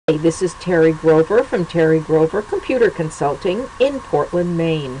Hey, this is Terry Grover from Terry Grover Computer Consulting in Portland,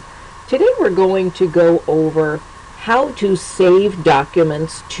 Maine. Today we're going to go over how to save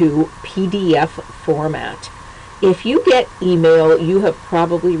documents to PDF format. If you get email, you have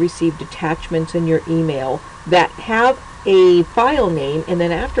probably received attachments in your email that have a file name and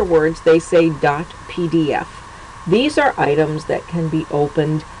then afterwards they say .pdf. These are items that can be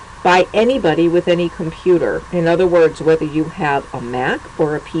opened by anybody with any computer. In other words, whether you have a Mac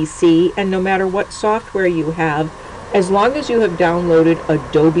or a PC, and no matter what software you have, as long as you have downloaded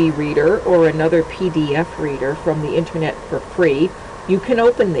Adobe Reader or another PDF reader from the internet for free, you can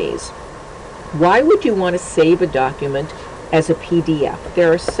open these. Why would you want to save a document as a PDF?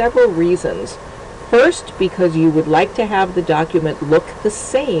 There are several reasons. First, because you would like to have the document look the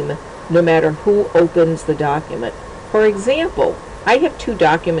same no matter who opens the document. For example, I have two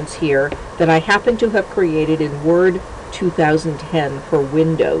documents here that I happen to have created in Word 2010 for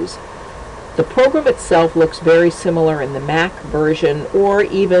Windows. The program itself looks very similar in the Mac version or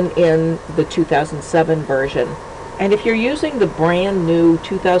even in the 2007 version. And if you're using the brand new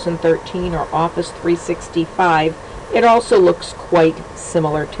 2013 or Office 365, it also looks quite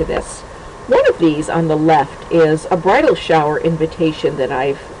similar to this. One of these on the left is a bridal shower invitation that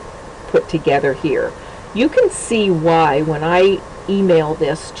I've put together here. You can see why when I email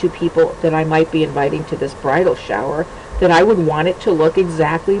this to people that I might be inviting to this bridal shower that I would want it to look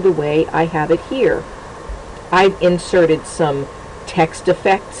exactly the way I have it here. I've inserted some text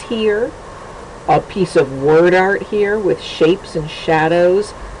effects here, a piece of word art here with shapes and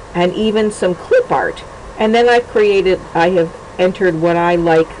shadows, and even some clip art. And then I have entered what I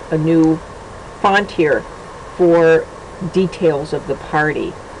like, a new font here for details of the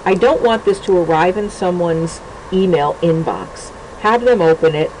party. I don't want this to arrive in someone's email inbox. Have them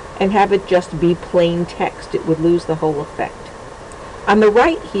open it and have it just be plain text. It would lose the whole effect. On the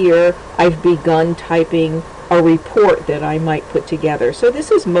right here, I've begun typing a report that I might put together. So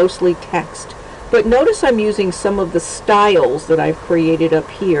this is mostly text, but notice I'm using some of the styles that I've created up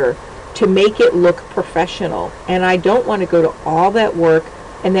here to make it look professional. And I don't want to go to all that work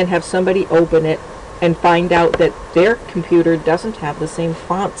and then have somebody open it and find out that their computer doesn't have the same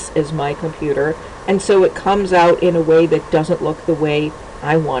fonts as my computer, and so it comes out in a way that doesn't look the way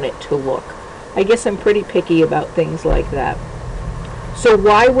I want it to look. I guess I'm pretty picky about things like that. So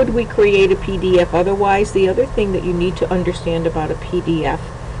why would we create a PDF otherwise? The other thing that you need to understand about a PDF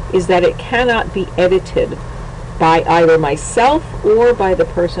is that it cannot be edited by either myself or by the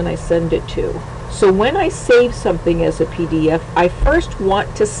person I send it to. So when I save something as a PDF, I first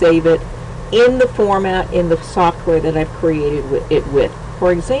want to save it in the format in the software that I've created it with.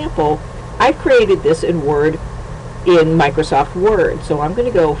 For example, I've created this in Word in Microsoft Word. So I'm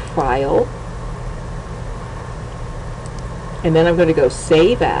going to go File, and then I'm going to go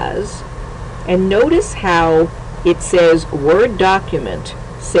Save As, and notice how it says Word Document,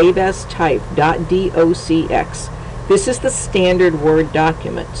 Save As Type, .docx. This is the standard Word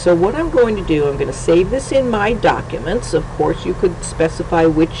document. So what I'm going to do, I'm going to save this in my documents. Of course, you could specify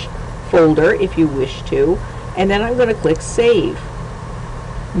which folder if you wish to, and then I'm going to click Save.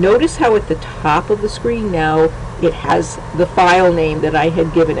 Notice how at the top of the screen now it has the file name that I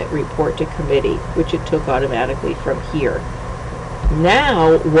had given it, Report to Committee, which it took automatically from here.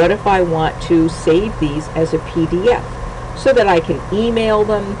 Now, what if I want to save these as a PDF so that I can email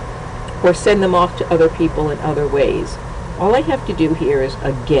them or send them off to other people in other ways? All I have to do here is,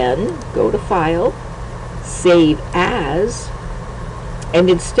 again, go to File, Save As, and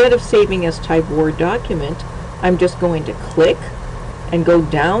instead of saving as type Word document, I'm just going to click and go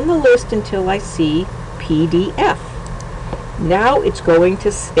down the list until I see PDF. Now it's going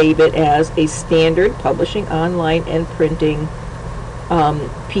to save it as a standard publishing, online, and printing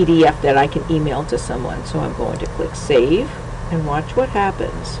PDF that I can email to someone. So I'm going to click Save and watch what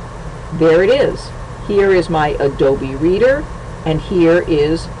happens. There it is. Here is my Adobe Reader, and here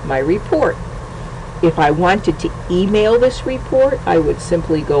is my report. If I wanted to email this report, I would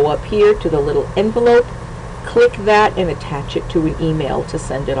simply go up here to the little envelope, click that, and attach it to an email to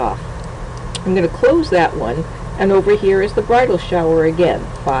send it off. I'm going to close that one, and over here is the bridal shower again.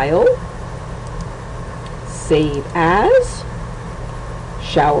 File, Save As.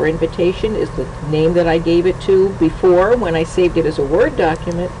 Shower invitation is the name that I gave it to before when I saved it as a Word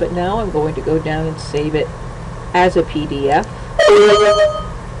document, but now I'm going to go down and save it as a PDF.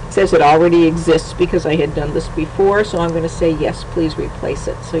 It says it already exists because I had done this before, so I'm going to say yes, please replace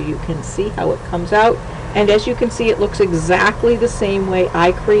it, so you can see how it comes out. And as you can see, it looks exactly the same way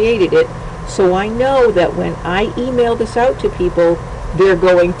I created it, so I know that when I email this out to people, they're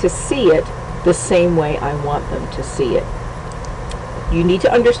going to see it the same way I want them to see it. you need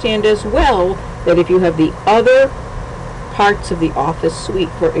to understand as well that if you have the other parts of the Office suite,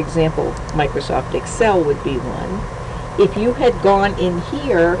 for example, Microsoft Excel would be one, if you had gone in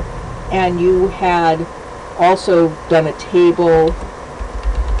here and you had also done a table,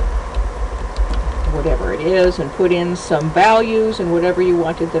 whatever it is, and put in some values and whatever you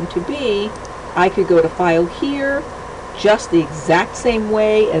wanted them to be, I could go to File here, just the exact same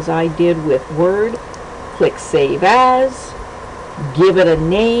way as I did with Word, click Save As, give it a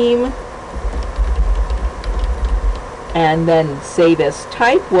name, and then Save As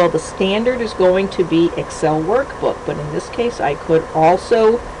Type. Well, the standard is going to be Excel Workbook, but in this case I could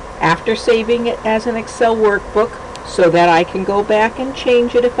also, after saving it as an Excel Workbook, so that I can go back and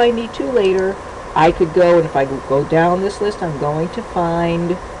change it if I need to later, I could go, and if I go down this list, I'm going to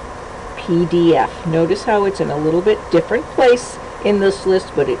find PDF. Notice how it's in a little bit different place in this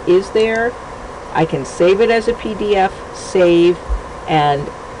list, but it is there. I can save it as a PDF, save, and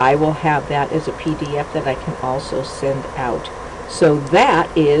I will have that as a PDF that I can also send out. So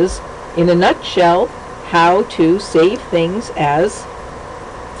that is, in a nutshell, how to save things as